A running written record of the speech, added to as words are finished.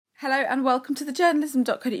Hello and welcome to the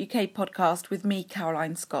journalism.co.uk podcast with me,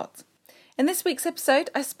 Caroline Scott. In this week's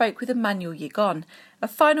episode, I spoke with Emmanuel Yegon, a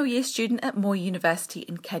final year student at Moi University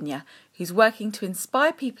in Kenya, who's working to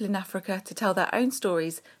inspire people in Africa to tell their own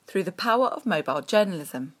stories through the power of mobile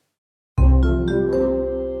journalism.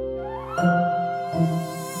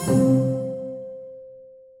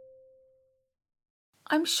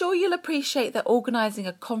 I'm sure you'll appreciate that organising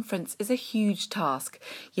a conference is a huge task.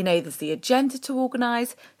 You know, there's the agenda to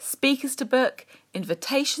organise, speakers to book,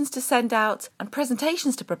 invitations to send out, and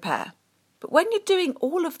presentations to prepare. But when you're doing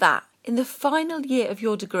all of that in the final year of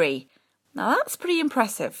your degree, now that's pretty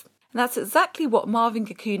impressive. And that's exactly what Marvin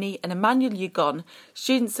Gikuni and Emmanuel Yegon,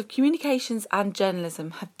 students of communications and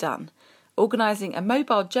journalism, have done, organising a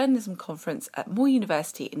mobile journalism conference at Moi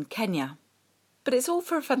University in Kenya. But it's all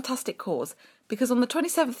for a fantastic cause, because on the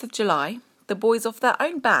 27th of July, the boys off their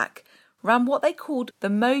own back ran what they called the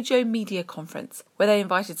Mojo Media Conference, where they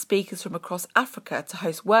invited speakers from across Africa to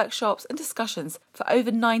host workshops and discussions for over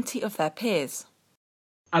 90 of their peers.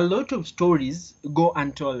 A lot of stories go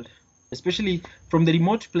untold, especially from the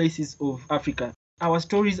remote places of Africa. Our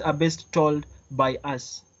stories are best told by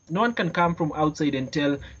us. No one can come from outside and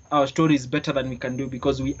tell our stories better than we can do,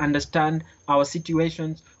 because we understand our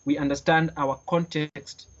situations, we understand our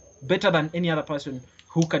context better than any other person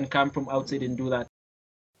who can come from outside and do that.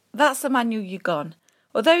 That's Emmanuel Yegon.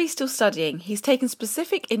 Although he's still studying, he's taken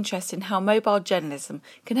specific interest in how mobile journalism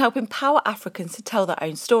can help empower Africans to tell their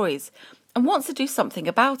own stories, and wants to do something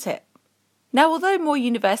about it. Now, although Moi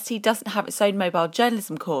University doesn't have its own mobile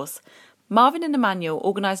journalism course, Marvin and Emmanuel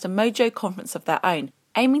organised a Mojo conference of their own,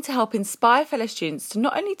 aiming to help inspire fellow students to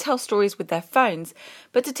not only tell stories with their phones,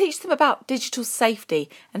 but to teach them about digital safety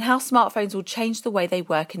and how smartphones will change the way they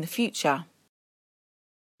work in the future.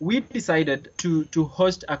 We decided to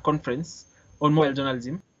host a conference on mobile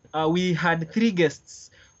journalism. We had 3 guests,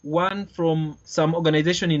 one from some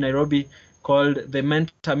organization in Nairobi called the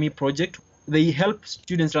Mentor Me Project. They help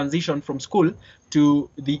students transition from school to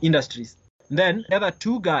the industries. Then the other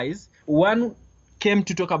 2 guys, one came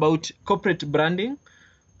to talk about corporate branding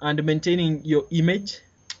and maintaining your image.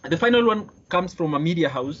 The final one comes from a media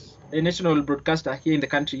house, a national broadcaster here in the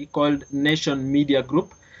country called Nation Media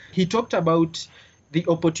Group. He talked about the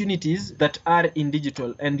opportunities that are in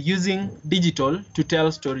digital and using digital to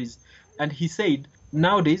tell stories. And he said,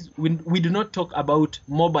 nowadays, we do not talk about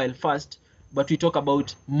mobile first, but we talk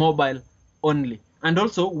about mobile only. And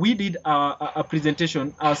also, we did a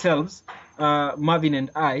presentation ourselves, Marvin and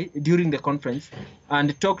I, during the conference,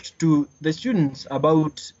 and talked to the students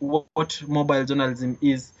about what mobile journalism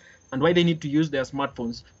is and why they need to use their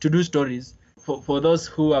smartphones to do stories for those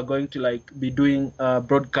who are going to be doing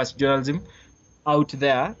broadcast journalism out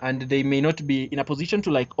there, and they may not be in a position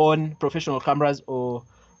to own professional cameras or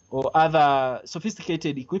other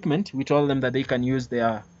sophisticated equipment. We told them that they can use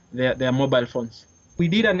their mobile phones. We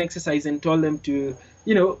did an exercise and told them to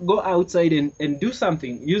go outside and do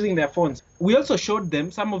something using their phones. We also showed them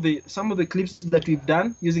some of the clips that we've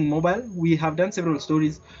done using mobile. We have done several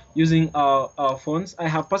stories using our phones. I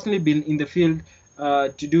have personally been in the field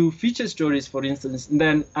to do feature stories, for instance. And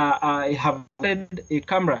then I have had a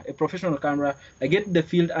camera, a professional camera. I get in the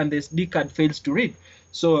field and the SD card fails to read.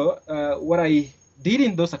 So what I did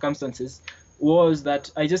in those circumstances was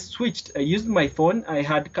that I just switched. I used my phone. I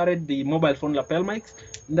had carried the mobile phone lapel mics.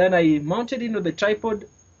 Then I mounted into the tripod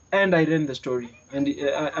and I ran the story. And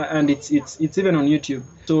it's even on YouTube.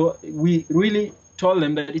 So we really told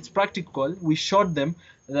them that it's practical. We showed them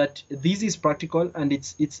that this is practical and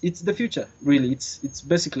it's the future. Really, it's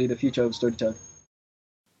basically the future of storytelling.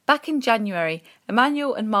 Back in January,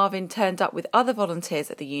 Emmanuel and Marvin turned up with other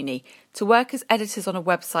volunteers at the uni to work as editors on a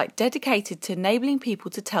website dedicated to enabling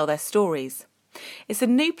people to tell their stories. It's a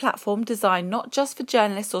new platform designed not just for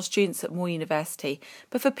journalists or students at Moi University,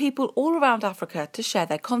 but for people all around Africa to share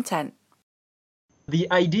their content. The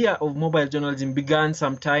idea of mobile journalism began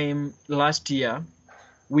sometime last year.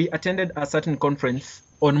 We attended a certain conference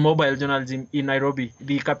on mobile journalism in Nairobi,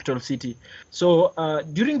 the capital city. So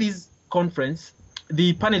during this conference,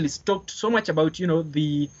 the panelists talked so much about,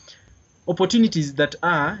 the opportunities that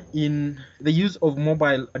are in the use of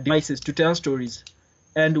mobile devices to tell stories.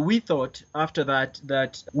 And we thought after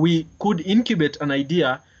that we could incubate an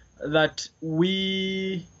idea that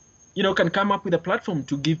we, can come up with a platform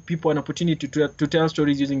to give people an opportunity to tell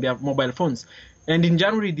stories using their mobile phones. And in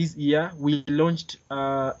January this year, we launched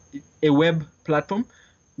a web platform,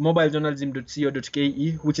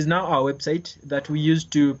 mobilejournalism.co.ke, which is now our website that we use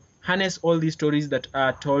to harness all these stories that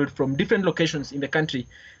are told from different locations in the country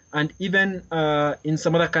and even in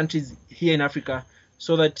some other countries here in Africa,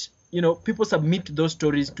 so that people submit those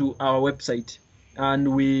stories to our website. and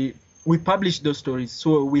we publish those stories.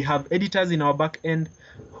 So we have editors in our back end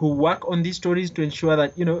who work on these stories to ensure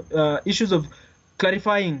that issues of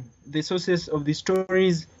clarifying the sources of the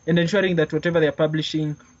stories and ensuring that whatever they are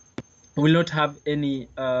publishing will not have any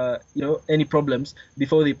any problems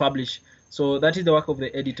before they publish. So that is the work of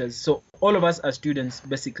the editors. So all of us are students,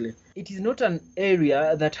 basically. It is not an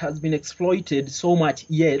area that has been exploited so much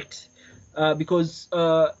yet, because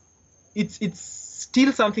it's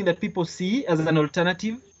still something that people see as an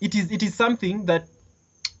alternative. It is something that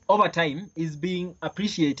over time is being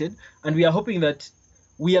appreciated, and we are hoping that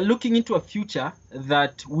we are looking into a future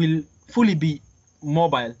that will fully be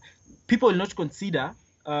mobile. People will not consider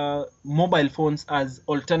mobile phones as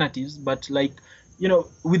alternatives, but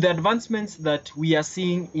with the advancements that we are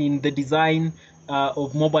seeing in the design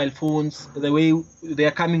of mobile phones, the way they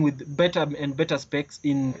are coming with better and better specs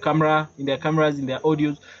in their cameras, in their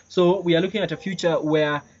audios. So we are looking at a future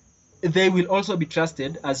where they will also be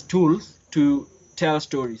trusted as tools to tell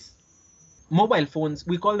stories. Mobile phones,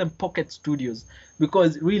 we call them pocket studios,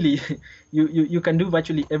 because really you can do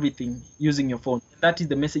virtually everything using your phone. That is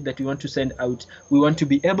the message that we want to send out. We want to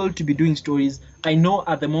be able to be doing stories. I know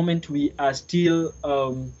at the moment we are still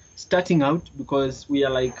starting out, because we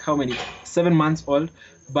are 7 months old,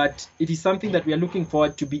 but it is something that we are looking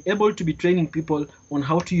forward to be able to be training people on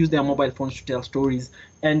how to use their mobile phones to tell stories,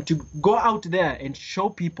 and to go out there and show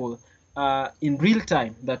people in real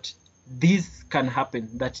time that this can happen,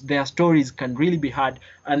 that their stories can really be heard,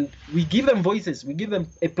 and we give them voices. We give them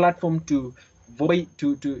a platform to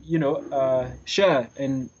share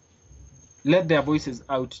and let their voices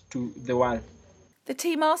out to the world. The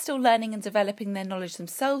team are still learning and developing their knowledge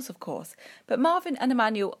themselves, of course, but Marvin and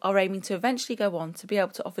Emmanuel are aiming to eventually go on to be able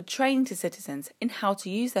to offer training to citizens in how to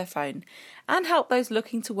use their phone and help those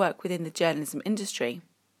looking to work within the journalism industry.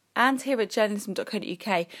 And here at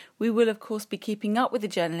journalism.co.uk, we will of course be keeping up with the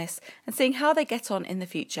journalists and seeing how they get on in the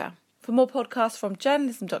future. For more podcasts from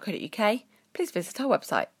journalism.co.uk, please visit our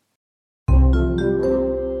website.